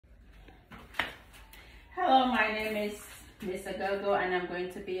Hello, my name is Miss Agogo and I'm going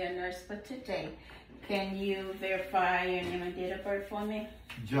to be a nurse for today. Can you verify your name and date of birth for me?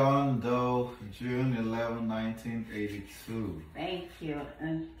 John Doe, June 11, 1982. Thank you.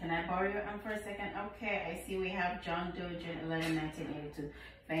 And can I borrow your arm for a second? Okay, I see we have John Doe, June 11, 1982.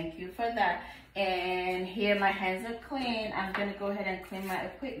 Thank you for that. And here my hands are clean. I'm going to go ahead and clean my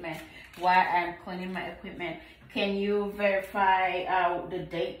equipment. While I'm cleaning my equipment, can you verify the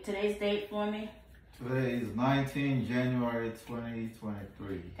date, today's date for me? Today is 19 January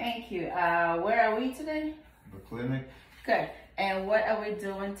 2023. Thank you. Where are we today? The clinic. Good. And what are we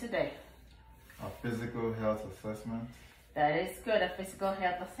doing today? A physical health assessment. That is good, a physical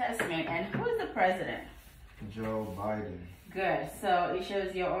health assessment. And who is the president? Joe Biden. Good. So it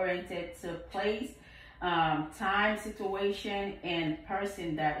shows you're oriented to place, time, situation, and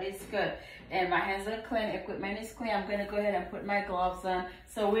person. That is good. And my hands are clean, equipment is clean. I'm going to go ahead and put my gloves on.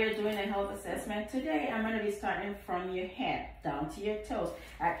 So we're doing a health assessment today. I'm going to be starting from your head down to your toes.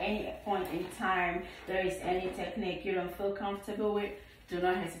 At any point in time, there is any technique you don't feel comfortable with, do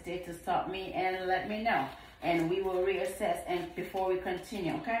not hesitate to stop me and let me know. And we will reassess and before we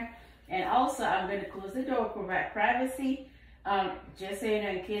continue, okay? And also, I'm going to close the door, provide privacy. Just so you know,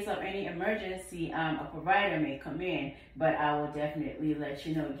 in case of any emergency, a provider may come in, but I will definitely let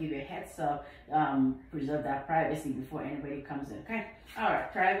you know, give you a heads up, preserve that privacy before anybody comes in, okay? All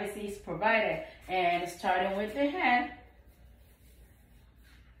right, privacy is provided, and starting with the hand,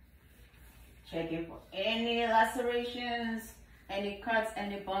 checking for any lacerations, any cuts,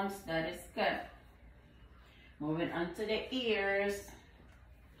 any bumps. That is good. Moving on to the ears.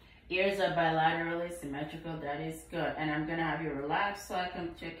 Ears are bilaterally symmetrical. That is good. And I'm going to have you relax so I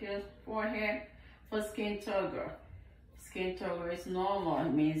can check your forehead for skin turgor. Skin turgor is normal.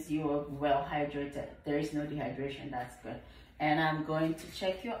 It means you are well hydrated. There is no dehydration. That's good. And I'm going to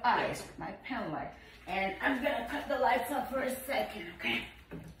check your eyes with my pen light. And I'm going to cut the lights off for a second, okay?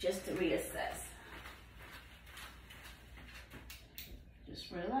 Just to reassess.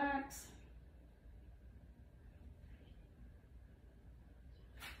 Just relax.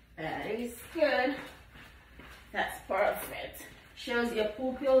 That is good. That's perfect. Shows your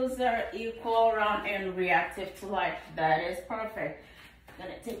pupils are equal, round, and reactive to light. That is perfect.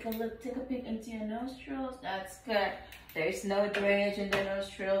 Gonna take a look, take a peek into your nostrils. That's good. There's no drainage in the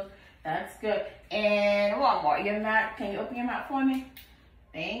nostrils. That's good. And one more. Your mouth. Can you open your mouth for me?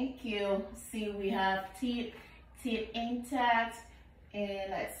 Thank you. See, we have teeth intact.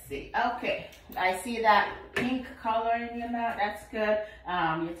 And let's see. Okay, I see that pink color in your mouth. That's good.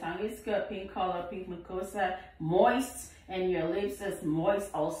 Your tongue is good. Pink color, pink mucosa, moist, and your lips is moist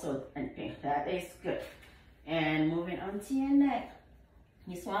also and pink. That is good. And moving on to your neck.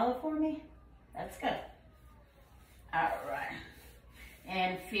 Can you swallow for me? That's good. All right.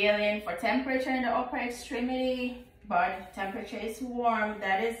 And feeling for temperature in the upper extremity. Body temperature is warm.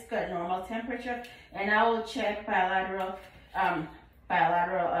 That is good. Normal temperature. And I will check bilateral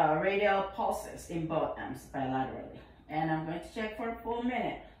radial pulses in both arms bilaterally. And I'm going to check for a full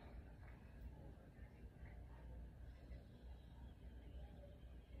minute.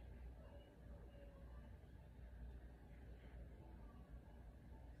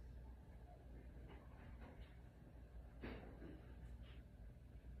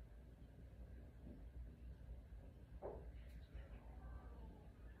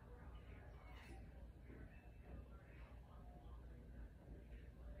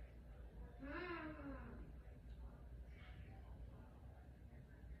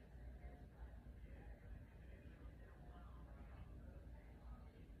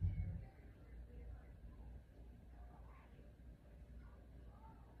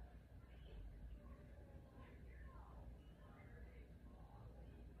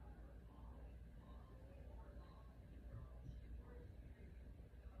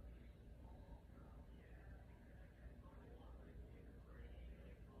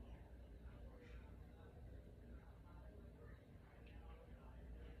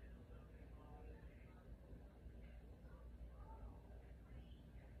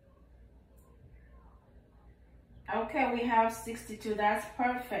 Okay, we have 62. That's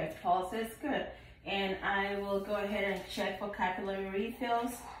perfect. Pulse is good. And I will go ahead and check for capillary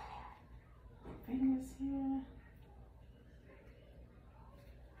refills. Fingers here.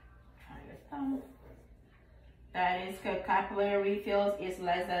 Try your thumb. That is good. Capillary refills is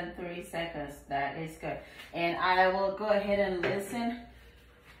less than 3 seconds. That is good. And I will go ahead and listen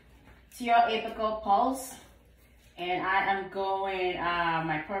to your apical pulse. And I am going,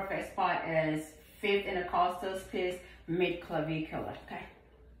 my perfect spot is 5th intercostal space, mid-clavicular, okay?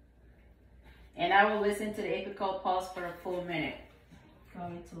 And I will listen to the apical pulse for a full minute.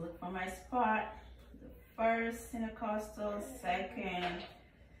 Going to look for my spot. first intercostal, second,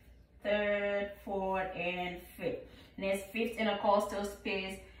 third, fourth, and fifth. Next, fifth intercostal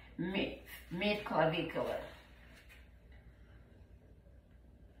space, mid clavicular.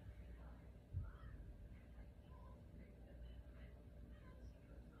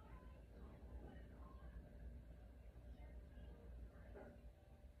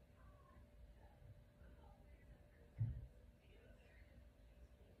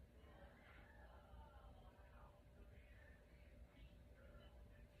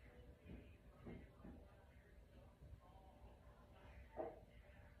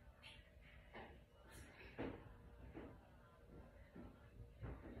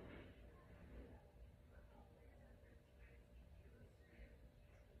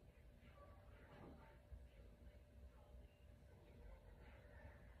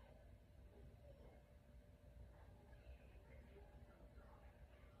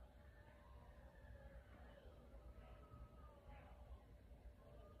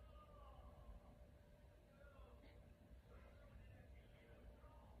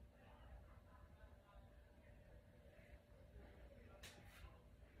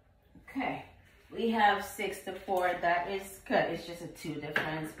 Okay, we have 6 to 4. That is good. It's just a 2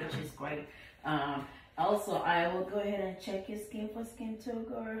 difference, which is great. Also, I will go ahead and check your skin for skin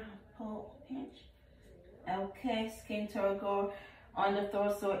turgor, pull, pinch. Okay, skin turgor on the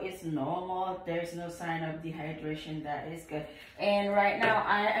torso is normal. There's no sign of dehydration. That is good. And right now,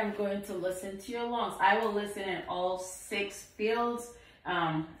 I am going to listen to your lungs. I will listen in all 6 fields,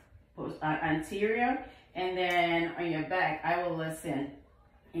 anterior, and then on your back, I will listen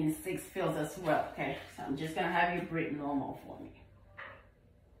in 6 fields as well. Okay, so I'm just gonna have you breathe normal for me.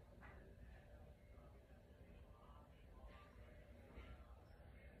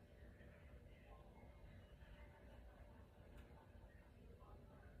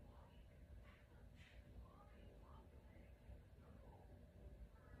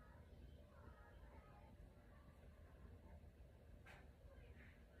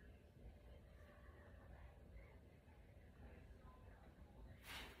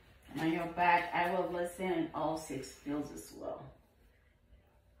 On your back, I will listen in all 6 fields as well.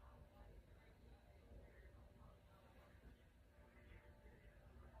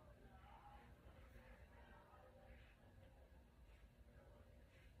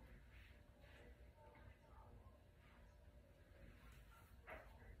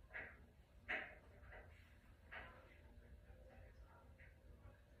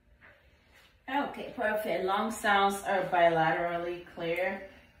 Okay, perfect. Lung sounds are bilaterally clear.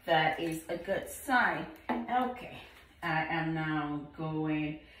 That is a good sign. Okay, I am now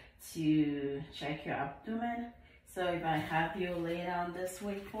going to check your abdomen. So if I have you lay down this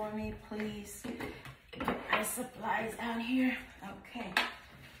way for me, please. My supplies out here. Okay.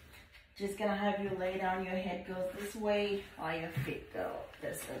 Just gonna have you lay down. Your head goes this way, while your feet go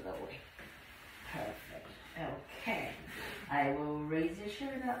this other way. Perfect. Okay. I will raise your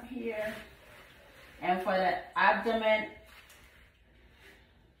shirt up here. And for the abdomen,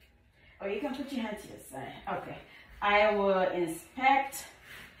 or you can put your hand to your side. Okay. I will inspect,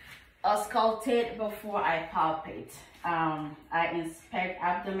 auscultate before I palpate. I inspect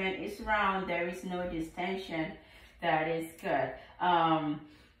abdomen is round. There is no distension. That is good. Are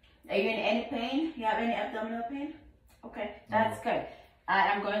you in any pain? You have any abdominal pain? Okay, that's good. I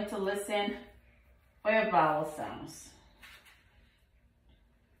am going to listen for your bowel sounds.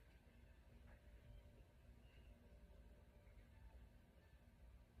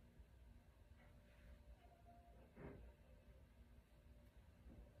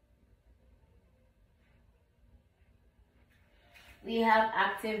 We have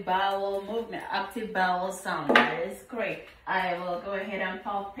active bowel movement, active bowel sound. That is great. I will go ahead and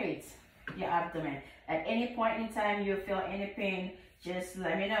palpate your abdomen. At any point in time you feel any pain, just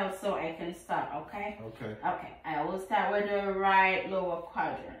let me know so I can start, okay? Okay. Okay, I will start with the right lower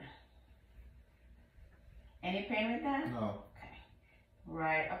quadrant. Any pain with that? No. Okay.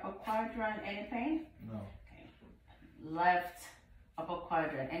 Right upper quadrant, any pain? No. Okay. Left upper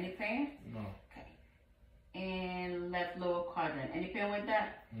quadrant, any pain? No. Okay. And left lower quadrant, any pain with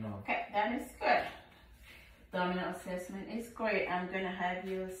that? No. Okay, that is good. Abdominal assessment is great. I'm gonna have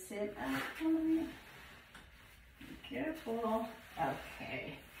you sit up for me. Be careful.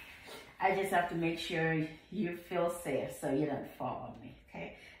 Okay. I just have to make sure you feel safe so you don't fall on me.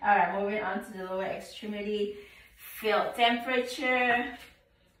 Okay. All right, moving on to the lower extremity. Feel temperature.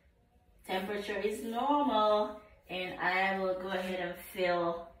 Temperature is normal, and I will go ahead and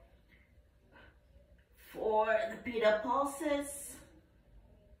feel for the beta pulses.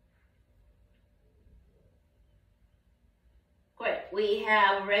 Great. We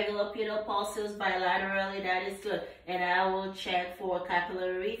have regular pedal pulses bilaterally. That is good. And I will check for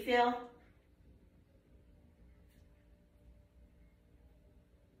capillary refill.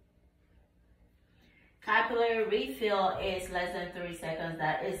 Capillary refill is less than 3 seconds.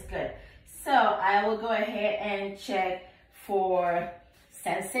 That is good. So I will go ahead and check for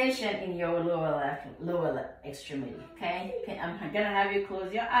sensation in your lower extremity. Okay, I'm gonna have you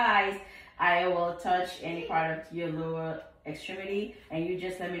close your eyes. I will touch any part of your lower extremity, and you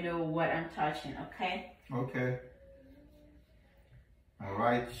just let me know what I'm touching. Okay. Okay. My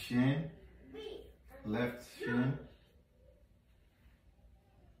right shin, left shin,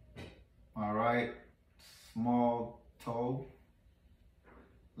 my right small toe,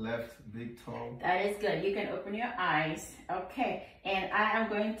 left big toe. That is good. You can open your eyes. Okay. And I am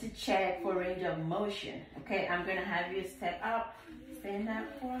going to check for range of motion. Okay. I'm going to have you step up. Stand up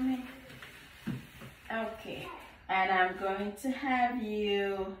for me. Okay. And I'm going to have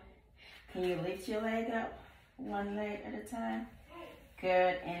you, can you lift your leg up? One leg at a time.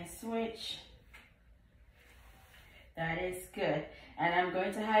 Good. And switch. That is good. And I'm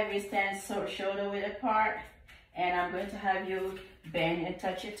going to have you stand shoulder width apart. And I'm going to have you bend and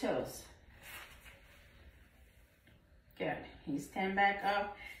touch your toes. Good. You stand back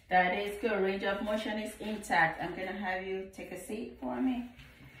up. That is good. Range of motion is intact. I'm going to have you take a seat for me.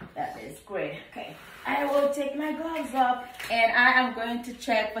 That is great. Okay. I will take my gloves off and I am going to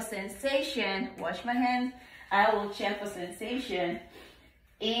check for sensation. Wash my hands. I will check for sensation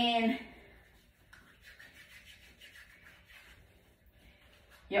in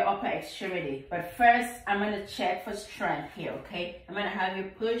your upper extremity. But first, I'm going to check for strength here, okay? I'm going to have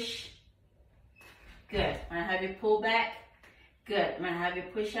you push. Good. I'm going to have you pull back. Good. I'm going to have you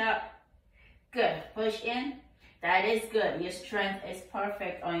push out. Good. Push in. That is good. Your strength is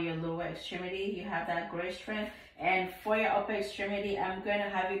perfect on your lower extremity. You have that great strength. And for your upper extremity, I'm going to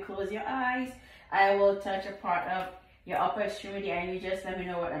have you close your eyes. I will touch a part of your upper extremity and you just let me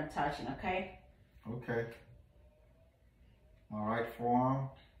know what I'm touching, okay? Okay. My right forearm,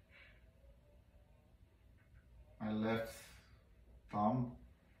 my left thumb,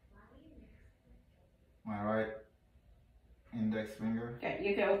 my right index finger. Okay,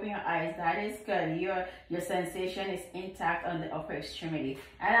 you can open your eyes. That is good. Your sensation is intact on the upper extremity.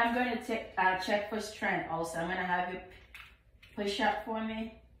 And I'm going to check for strength also. I'm going to have you push up for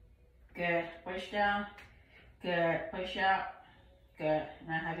me. Good. Push down. Good. Push up. Good.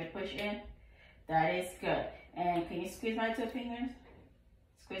 Now have you push in. That is good. And can you squeeze my two fingers?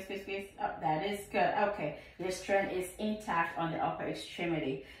 Squeeze, squeeze, squeeze. Oh, that is good. Okay. Your strength is intact on the upper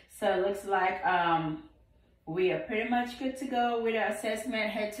extremity. So it looks like we are pretty much good to go with our assessment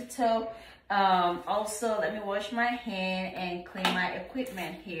head to toe. Also, let me wash my hand and clean my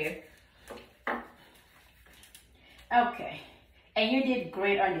equipment here. Okay. And you did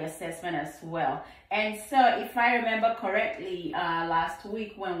great on the assessment as well. And so if I remember correctly, last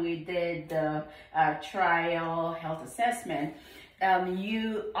week when we did the trial health assessment,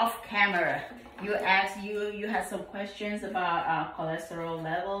 you off camera, you asked, you had some questions about cholesterol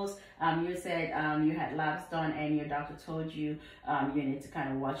levels. You said you had labs done and your doctor told you you need to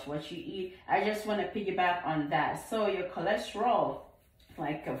kind of watch what you eat. I just want to piggyback on that. So your cholesterol,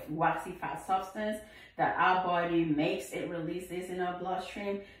 like a waxy fat substance that our body makes, it releases in our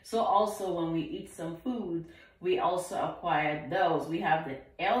bloodstream. So also when we eat some food, we also acquire those. We have the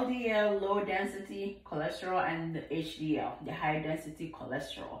LDL, low density cholesterol, and the HDL, the high density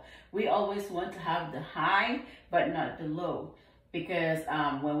cholesterol. We always want to have the high, but not the low. Because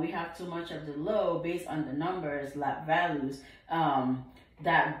when we have too much of the low, based on the numbers, lab values,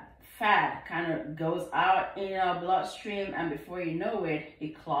 that fat kind of goes out in our bloodstream, and before you know it,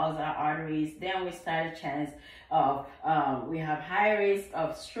 it clogs our arteries. Then we start a chance of, we have high risk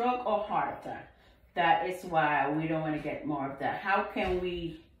of stroke or heart attack. That is why we don't want to get more of that. How can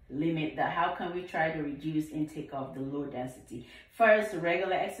we limit that? How can we try to reduce intake of the low density? First,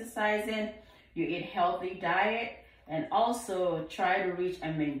 regular exercising, you eat healthy diet, and also try to reach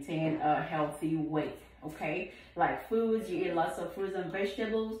and maintain a healthy weight, okay? Like foods, you eat lots of fruits and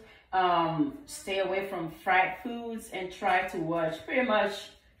vegetables. Stay away from fried foods and try to watch pretty much,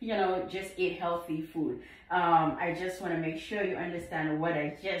 you know, just eat healthy food. I just want to make sure you understand what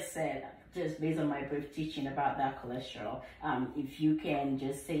I just said, just based on my brief teaching about that cholesterol. If you can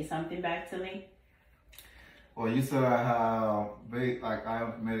just say something back to me. Well, you said I have,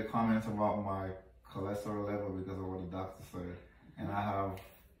 I made a comment about my cholesterol level because of what the doctor said. And I have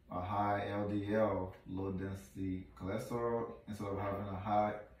a high LDL, low density cholesterol, instead of having a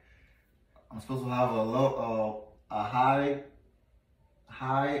high, I'm supposed to have a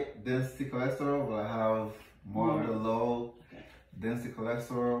high density cholesterol, but I have more of the low density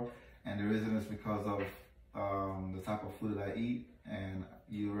cholesterol, and the reason is because of the type of food that I eat. And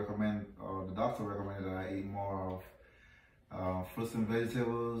you recommend, or the doctor recommended that I eat more of fruits and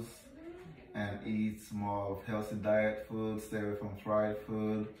vegetables, and eat more of healthy diet food, stay away from fried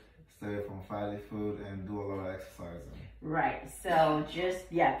food, stay away from fatty food, and do a lot of exercising. Right. So just,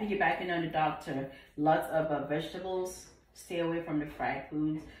 yeah, piggybacking on the doctor, lots of vegetables, stay away from the fried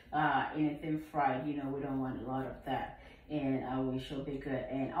foods. Anything fried, you know, we don't want a lot of that. And we shall be good.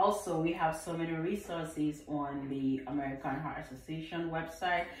 And also, we have so many resources on the American Heart Association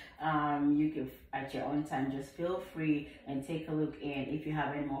website. You can, at your own time, just feel free and take a look. And if you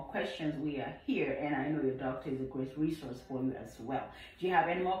have any more questions, we are here. And I know your doctor is a great resource for you as well. Do you have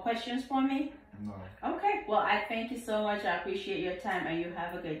any more questions for me? No. Okay. Well, I thank you so much. I appreciate your time, and you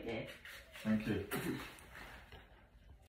have a good day. Thank you.